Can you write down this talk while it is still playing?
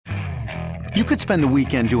You could spend the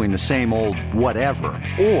weekend doing the same old whatever,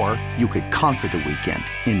 or you could conquer the weekend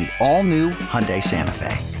in the all-new Hyundai Santa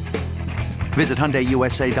Fe. Visit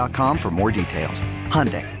HyundaiUSA.com for more details.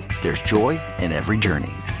 Hyundai, there's joy in every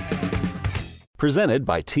journey. Presented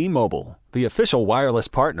by T-Mobile, the official wireless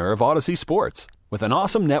partner of Odyssey Sports. With an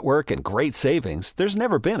awesome network and great savings, there's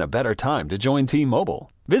never been a better time to join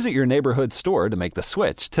T-Mobile. Visit your neighborhood store to make the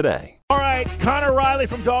switch today. All right, Connor Riley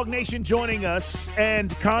from Dog Nation joining us.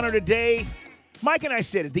 And Connor, today, Mike and I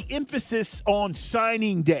said it, the emphasis on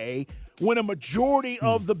signing day when a majority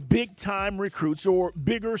of the big-time recruits or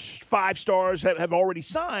bigger five stars have already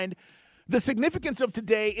signed, the significance of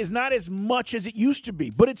today is not as much as it used to be,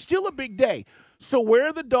 but it's still a big day. So where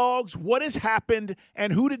are the Dogs? What has happened?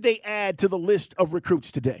 And who did they add to the list of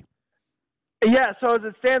recruits today? Yeah, so as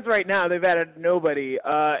it stands right now, they've added nobody.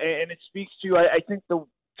 And it speaks to, I think, the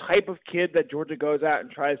type of kid that Georgia goes out and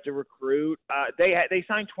tries to recruit. They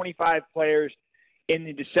signed 25 players in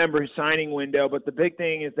the December signing window, but the big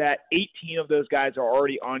thing is that 18 of those guys are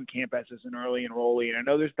already on campus as an early enrollee. And I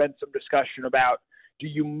know there's been some discussion about, do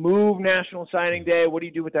you move National Signing Day? What do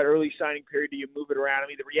you do with that early signing period? Do you move it around? I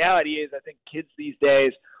mean, the reality is I think kids these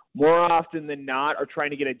days, more often than not, are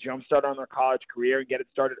trying to get a jump start on their college career and get it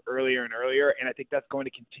started earlier and earlier. And I think that's going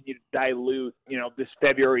to continue to dilute, this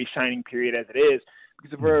February signing period as it is.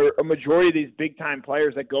 Because for a majority of these big-time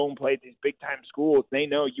players that go and play at these big-time schools, they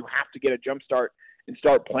know you have to get a jump start and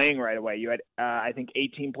start playing right away. You had, I think,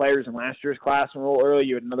 18 players in last year's class enroll early.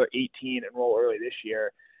 You had another 18 enroll early this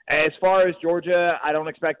year. As far as Georgia, I don't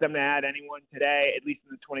expect them to add anyone today, at least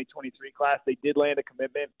in the 2023 class. They did land a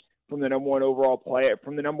commitment from the number one overall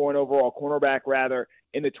cornerback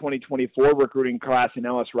in the 2024 recruiting class in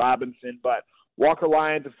Ellis Robinson. But Walker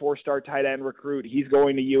Lyons, a four-star tight end recruit, he's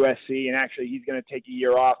going to USC, and actually he's going to take a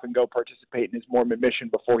year off and go participate in his Mormon mission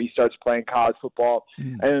before he starts playing college football.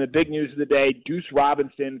 And then the big news of the day, Deuce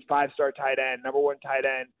Robinson, five-star tight end, number one tight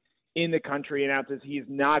end in the country, announces he's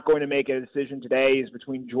not going to make a decision today. He's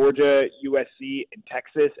between Georgia, USC, and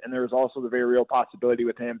Texas, and there's also the very real possibility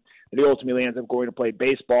with him that he ultimately ends up going to play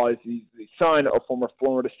baseball. He's the son of former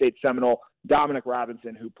Florida State Seminole Dominic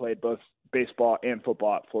Robinson, who played both baseball and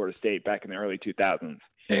football at Florida State back in the early 2000s.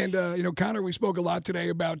 And, Connor, we spoke a lot today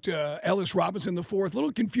about Ellis Robinson the fourth. A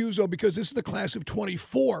little confused, though, because this is the class of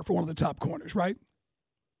 24 for one of the top corners, right?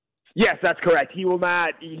 Yes, that's correct. He will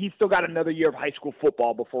not. He's still got another year of high school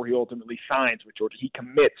football before he ultimately signs with Georgia. He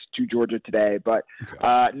commits to Georgia today, but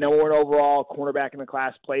number one overall cornerback in the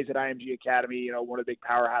class, plays at IMG Academy, one of the big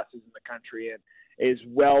powerhouses in the country, and is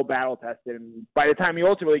well battle tested. And by the time he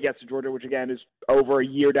ultimately gets to Georgia, which again is over a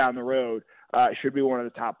year down the road, should be one of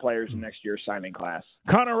the top players in next year's signing class.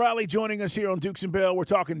 Connor Riley joining us here on Dukes and Bell. We're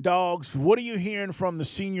talking Dogs. What are you hearing from the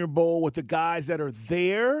Senior Bowl with the guys that are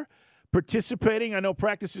there participating? I know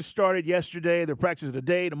practices started yesterday. They're practicing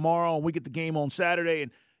today, tomorrow, and we get the game on Saturday.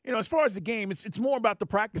 And, as far as the game, it's more about the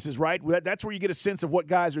practices, right? That's where you get a sense of what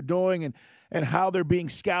guys are doing and how they're being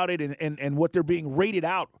scouted and what they're being rated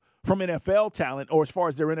out from NFL talent, or as far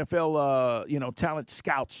as their NFL, talent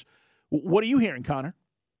scouts. What are you hearing, Connor?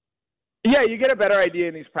 Yeah, you get a better idea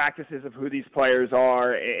in these practices of who these players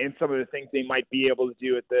are and some of the things they might be able to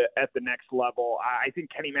do at the next level. I think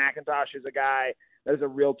Kenny McIntosh is a guy that has a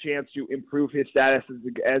real chance to improve his status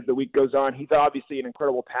as the week goes on. He's obviously an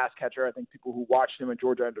incredible pass catcher. I think people who watched him in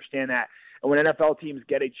Georgia understand that. And when NFL teams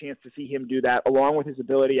get a chance to see him do that, along with his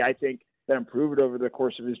ability, I think, that improved over the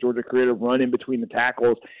course of his Georgia career to run in between the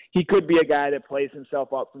tackles, he could be a guy that plays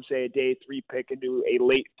himself up from, say, a day 3 pick into a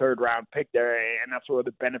late third-round pick there, and that's sort of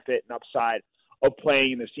the benefit and upside of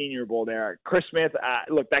playing in the Senior Bowl there. Chris Smith,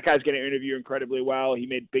 look, that guy's going to interview incredibly well. He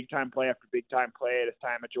made big-time play after big-time play at his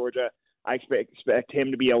time at Georgia. I expect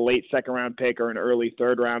him to be a late second-round pick or an early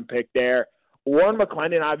third-round pick there. Warren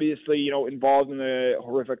McClendon, obviously, involved in the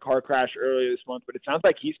horrific car crash earlier this month, but it sounds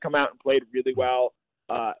like he's come out and played really well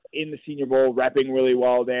in the Senior Bowl, repping really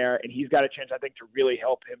well there, and he's got a chance, I think, to really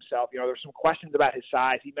help himself. There's some questions about his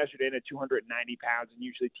size. He measured in at 290 pounds, and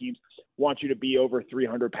usually teams want you to be over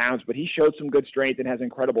 300 pounds, but he showed some good strength and has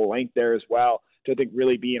incredible length there as well to, I think,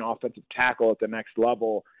 really be an offensive tackle at the next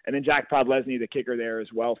level. And then Jack Podlesny, the kicker there as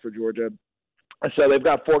well for Georgia. So they've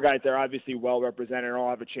got 4 guys there, obviously well represented, and all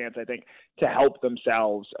have a chance, I think, to help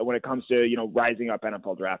themselves when it comes to, rising up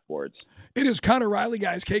NFL draft boards. It is Connor Riley,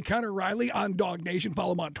 guys. Connor Riley on Dog Nation.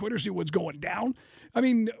 Follow him on Twitter, see what's going down. I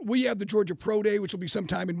mean, we have the Georgia Pro Day, which will be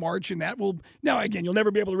sometime in March, and that will – now, again, you'll never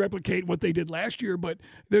be able to replicate what they did last year, but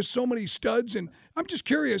there's so many studs, and I'm just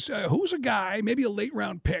curious, who's a guy, maybe a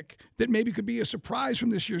late-round pick, that maybe could be a surprise from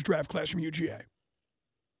this year's draft class from UGA?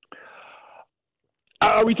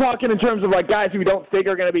 Are we talking in terms of like guys who we don't think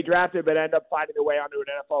are going to be drafted but end up finding their way onto an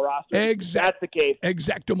NFL roster? That's the case.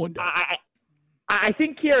 Exactamundo. I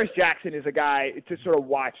think Kearis Jackson is a guy to sort of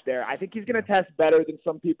watch there. I think he's going to test better than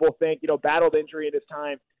some people think. Battled injury in his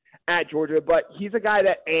time at Georgia, but he's a guy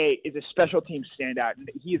that is a special teams standout, and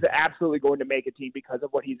he's absolutely going to make a team because of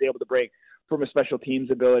what he's able to bring from a special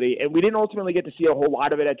teams ability. And we didn't ultimately get to see a whole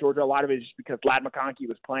lot of it at Georgia. A lot of it is just because Ladd McConkey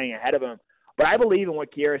was playing ahead of him. But I believe in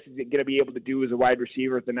what Kearis is going to be able to do as a wide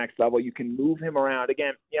receiver at the next level. You can move him around.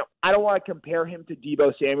 Again, I don't want to compare him to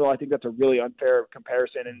Deebo Samuel. I think that's a really unfair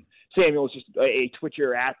comparison, and Samuel is just a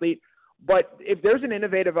twitchier athlete. But if there's an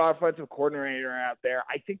innovative offensive coordinator out there,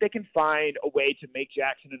 I think they can find a way to make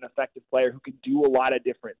Jackson an effective player who can do a lot of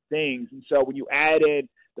different things. And so when you add in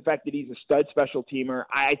the fact that he's a stud special teamer,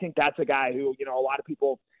 I think that's a guy who, a lot of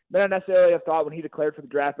people may not necessarily have thought when he declared for the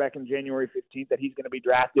draft back in January 15th that he's going to be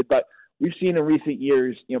drafted. But we've seen in recent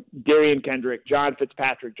years, Darian Kendrick, John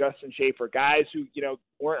Fitzpatrick, Justin Schaefer, guys who,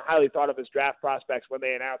 weren't highly thought of as draft prospects when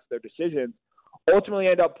they announced their decisions, ultimately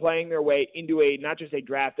end up playing their way into not just a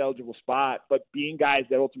draft-eligible spot, but being guys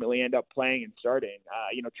that ultimately end up playing and starting.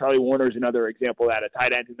 Charlie Warner is another example of that, a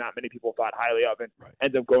tight end who not many people thought highly of and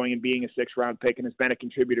ends up going and being a sixth-round pick and has been a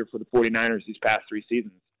contributor for the 49ers these past 3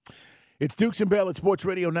 seasons. It's Dukes and Bell at Sports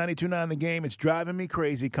Radio 92.9 The Game. It's driving me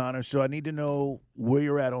crazy, Connor, so I need to know where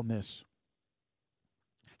you're at on this.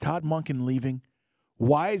 Is Todd Monken leaving?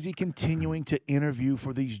 Why is he continuing to interview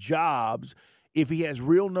for these jobs if he has no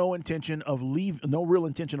real intention of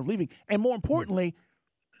leaving? And more importantly,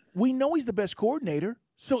 we know he's the best coordinator.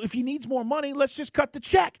 So if he needs more money, let's just cut the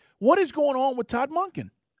check. What is going on with Todd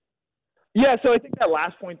Monken? Yeah, so I think that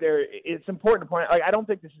last point there, it's important to point out. I don't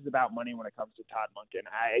think this is about money when it comes to Todd Monken.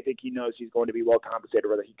 I think he knows he's going to be well compensated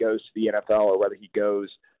whether he goes to the NFL or whether he goes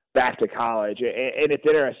back to college. And it's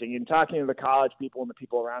interesting. In talking to the college people and the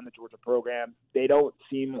people around the Georgia program, they don't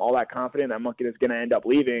seem all that confident that Monken is going to end up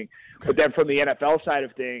leaving. But then from the NFL side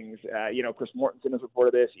of things, Chris Mortensen has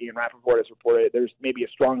reported this, Ian Rappaport has reported it. There's maybe a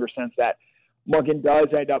stronger sense that Monken does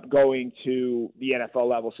end up going to the NFL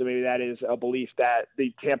level. So maybe that is a belief that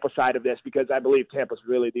the Tampa side of this, because I believe Tampa's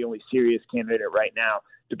really the only serious candidate right now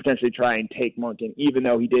to potentially try and take Monken, even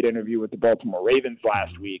though he did interview with the Baltimore Ravens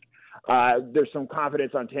last week. There's some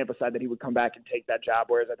confidence on Tampa's side that he would come back and take that job,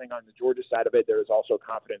 whereas I think on the Georgia side of it, there is also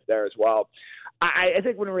confidence there as well. I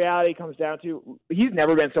think when reality comes down to, he's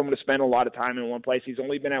never been someone to spend a lot of time in one place. He's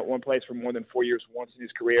only been at one place for more than 4 years once in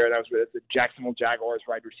his career, and that was with the Jacksonville Jaguars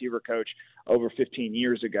wide receiver coach over 15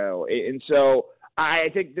 years ago. And so I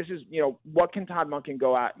think this is, what can Todd Monken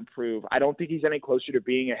go out and prove? I don't think he's any closer to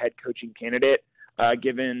being a head coaching candidate.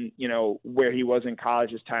 Given, where he was in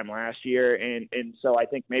college this time last year. And so I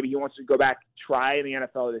think maybe he wants to go back, try in the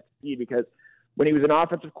NFL to succeed, because when he was an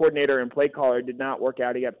offensive coordinator and play caller, it did not work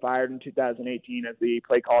out. He got fired in 2018 as the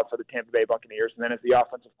play caller for the Tampa Bay Buccaneers, and then as the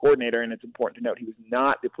offensive coordinator. And it's important to note he was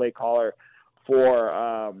not the play caller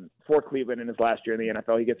for Cleveland in his last year in the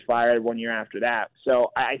NFL. He gets fired 1 year after that.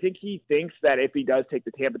 So I think he thinks that if he does take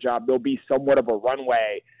the Tampa job, there'll be somewhat of a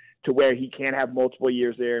runway to where he can have multiple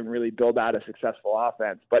years there and really build out a successful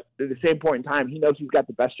offense. But at the same point in time, he knows he's got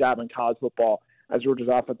the best job in college football as Georgia's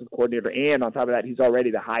offensive coordinator, and on top of that, he's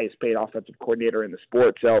already the highest paid offensive coordinator in the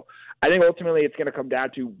sport. So I think ultimately it's going to come down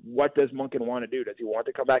to, what does Monken want to do? Does he want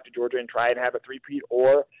to come back to Georgia and try and have a three-peat,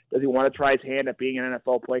 or does he want to try his hand at being an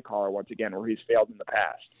NFL play caller once again, where he's failed in the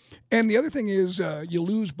past? And the other thing is, you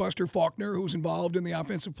lose Buster Faulkner, who's involved in the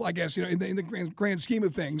offensive, I guess, in the grand scheme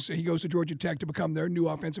of things. He goes to Georgia Tech to become their new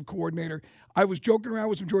offensive coordinator. I was joking around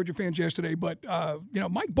with some Georgia fans yesterday, but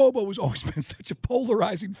Mike Bobo has always been such a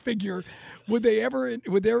polarizing figure. Would there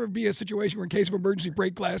ever be a situation where, in case of emergency,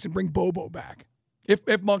 break glass and bring Bobo back if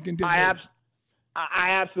Monken did? I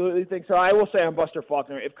absolutely think so. I will say on Buster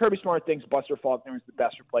Faulkner, if Kirby Smart thinks Buster Faulkner is the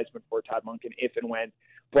best replacement for Todd Monken, if and when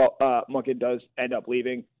Monken does end up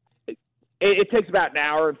leaving, it takes about an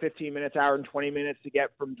hour and 15 minutes, hour and 20 minutes to get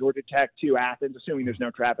from Georgia Tech to Athens, assuming there's no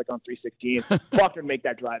traffic on 316. Faulkner make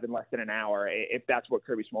that drive in less than an hour if that's what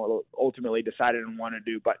Kirby Smart ultimately decided and wanted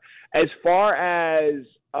to do. But as far as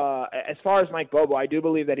Mike Bobo, I do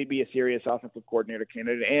believe that he'd be a serious offensive coordinator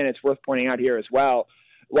candidate, and it's worth pointing out here as well.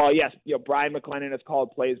 While, yes, Brian McClellan has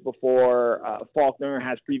called plays before, Faulkner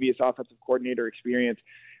has previous offensive coordinator experience.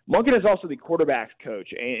 Monken is also the quarterback's coach,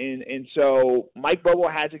 and so Mike Bobo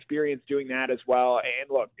has experience doing that as well. And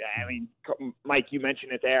look, I mean, Mike, you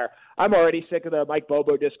mentioned it there. I'm already sick of the Mike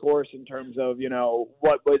Bobo discourse in terms of,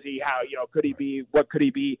 what was he, how, could he be, what could he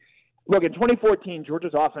be? Look, in 2014,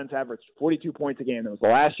 Georgia's offense averaged 42 points a game. It was the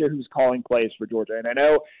last year he was calling plays for Georgia. And I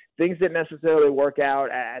know things didn't necessarily work out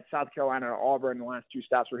at South Carolina or Auburn in the last two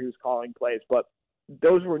stops where he was calling plays, but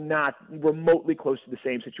those were not remotely close to the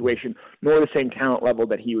same situation, nor the same talent level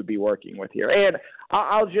that he would be working with here. And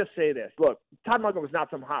I'll just say this. Look, Todd Monken was not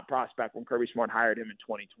some hot prospect when Kirby Smart hired him in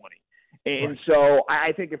 2020. And so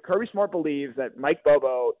I think if Kirby Smart believes that Mike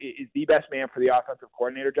Bobo is the best man for the offensive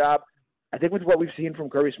coordinator job, I think with what we've seen from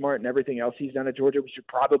Kirby Smart and everything else he's done at Georgia, we should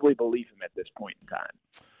probably believe him at this point in time.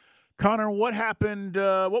 Connor, what happened?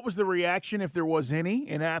 What was the reaction, if there was any,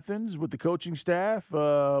 in Athens with the coaching staff,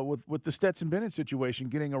 with the Stetson Bennett situation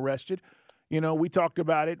getting arrested? You know, we talked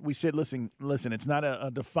about it. We said, listen, it's not a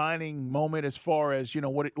defining moment as far as, you know,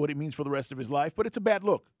 what it means for the rest of his life, but it's a bad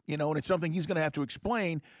look, you know, and it's something he's going to have to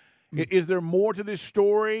explain. Is there more to this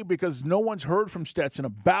story? Because no one's heard from Stetson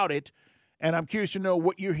about it, and I'm curious to know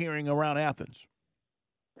what you're hearing around Athens.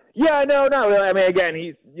 Yeah, no. I mean, again,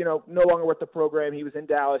 he's, you know, no longer with the program. He was in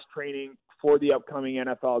Dallas training for the upcoming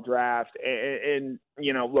NFL draft. And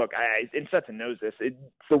you know, look, and Stetson knows this. It's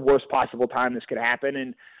the worst possible time this could happen.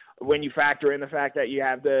 And when you factor in the fact that you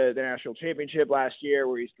have the national championship last year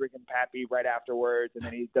where he's drinking Pappy right afterwards, and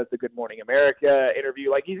then he does the Good Morning America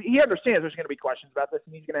interview, like he understands there's going to be questions about this,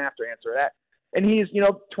 and he's going to have to answer that. And he's, you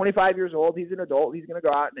know, 25 years old. He's an adult. He's going to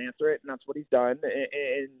go out and answer it, and that's what he's done.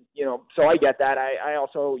 And you know, so I get that. I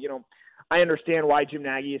also, you know, I understand why Jim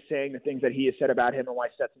Nagy is saying the things that he has said about him and why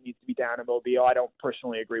Stetson needs to be down in Mobile. I don't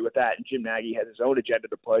personally agree with that, and Jim Nagy has his own agenda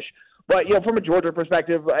to push. But, you know, from a Georgia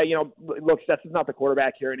perspective, you know, look, Stetson's not the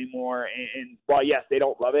quarterback here anymore. And while, yes, they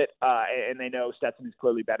don't love it, and they know Stetson is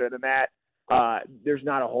clearly better than that, there's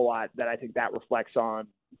not a whole lot that I think that reflects on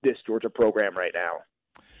this Georgia program right now.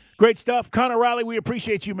 Great stuff. Connor Riley, we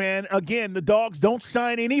appreciate you, man. Again, the Dogs don't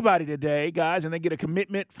sign anybody today, guys, and they get a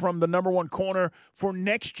commitment from the number one corner for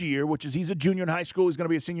next year, which is he's a junior in high school. He's going to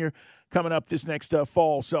be a senior coming up this next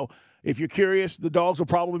fall. So if you're curious, the Dogs will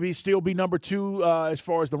probably still be number 2 as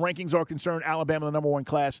far as the rankings are concerned. Alabama, the number 1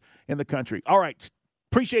 class in the country. All right.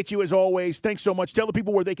 Appreciate you as always. Thanks so much. Tell the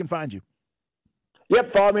people where they can find you.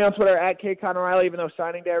 Yep, follow me on Twitter at @KConnorRiley, even though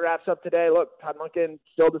signing day wraps up today. Look, Todd Monken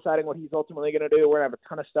still deciding what he's ultimately going to do. We're going to have a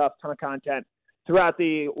ton of stuff, ton of content throughout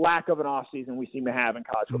the lack of an offseason we seem to have in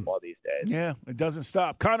college football these days. Yeah, it doesn't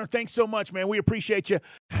stop. Connor, thanks so much, man. We appreciate you.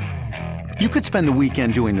 You could spend the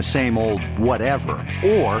weekend doing the same old whatever,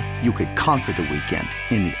 or you could conquer the weekend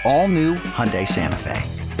in the all-new Hyundai Santa Fe.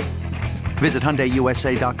 Visit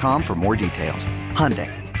HyundaiUSA.com for more details. Hyundai,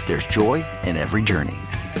 there's joy in every journey.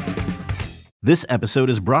 This episode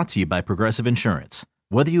is brought to you by Progressive Insurance.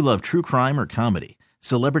 Whether you love true crime or comedy,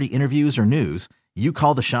 celebrity interviews or news, you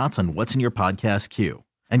call the shots on what's in your podcast queue.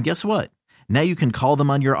 And guess what? Now you can call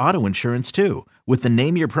them on your auto insurance too with the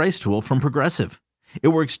Name Your Price tool from Progressive. It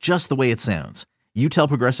works just the way it sounds. You tell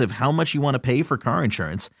Progressive how much you want to pay for car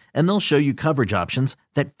insurance, and they'll show you coverage options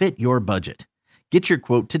that fit your budget. Get your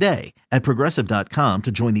quote today at Progressive.com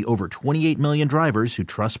to join the over 28 million drivers who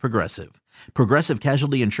trust Progressive. Progressive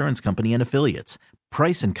Casualty Insurance Company and Affiliates.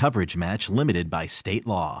 Price and coverage match limited by state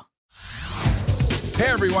law. Hey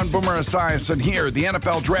everyone, Boomer Esiason here. The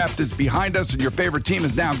NFL Draft is behind us and your favorite team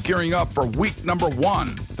is now gearing up for week number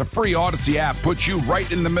 1. The free Odyssey app puts you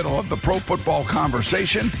right in the middle of the pro football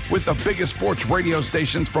conversation with the biggest sports radio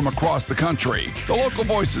stations from across the country. The local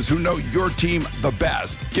voices who know your team the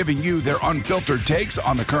best, giving you their unfiltered takes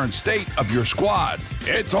on the current state of your squad.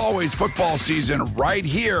 It's always football season right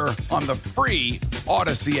here on the free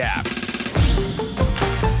Odyssey app.